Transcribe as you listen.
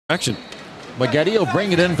Action. Maggette will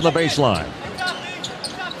bring it in from the baseline.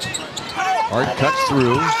 Hart cuts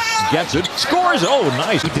through, gets it, scores. Oh,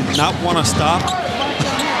 nice. He did not want to stop.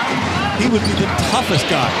 He would be the toughest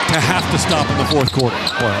guy to have to stop in the fourth quarter.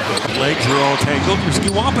 Well, the legs are all tangled. You're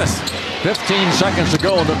skiwampus. 15 seconds to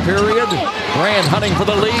go in the period. Brand hunting for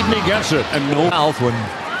the lead, and he gets it. And no mouth when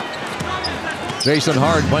Jason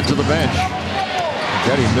Hart went to the bench.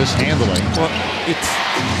 Maggette mishandling. Well, it's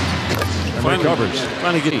and recovers.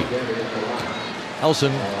 Trying to get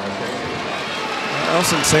Elson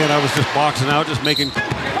saying I was just boxing out, just making.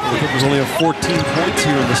 It was only a 14 points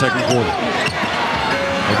here in the second quarter.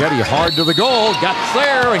 Maggette hard to the goal, gets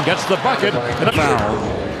there and gets the bucket. And a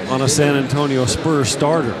foul on a San Antonio Spurs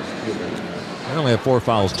starter. They only have 4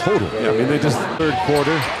 fouls total. Yeah, I mean they just third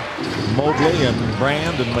quarter. Mobley and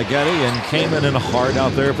Brand and Maggette and Kamen and Hart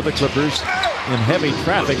out there for the Clippers in heavy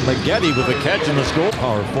traffic. Maggette with a catch in the score.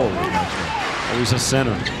 Power forward. Oh, he's a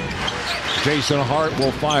center. Jason Hart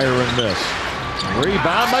will fire and miss.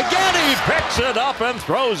 Rebound. Maggette picks it up and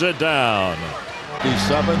throws it down.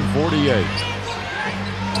 47-48.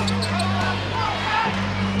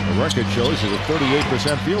 The record shows he's a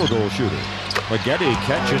 38% field goal shooter. Maggette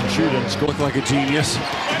catch and shoot and score. Look like a genius.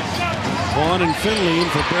 Vaughn and Finley in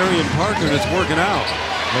for Barry and Parker, and it's working out.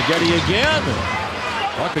 Maggette again.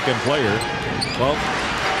 Bucket player. Well,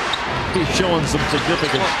 he's showing some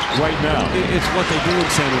significance right now. It's what they do in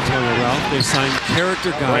San Antonio, Ralph. They sign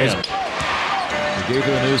character guys. He gave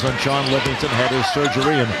you the news on Sean Livingston, had his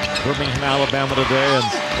surgery in Birmingham, Alabama today, and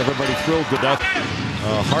everybody thrilled to death.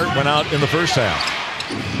 Hart went out in the first half.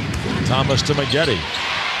 Thomas to Maggette.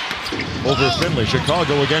 Over Finley.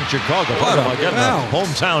 Chicago against Chicago. What a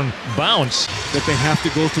hometown bounce. That they have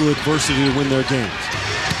to go through adversity to win their games.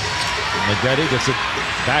 Maggette gets it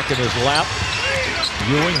back in his lap.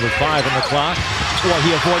 Ewing with 5 on the clock. Well,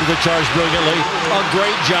 he avoided the charge brilliantly. A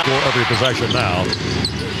great job for every possession now.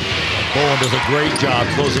 Bowen does a great job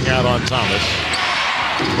closing out on Thomas.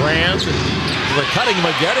 Brand to the cutting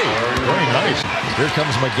Maggette. Very nice. Here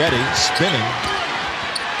comes Maggette spinning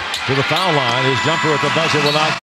to the foul line. His jumper at the buzzer will not.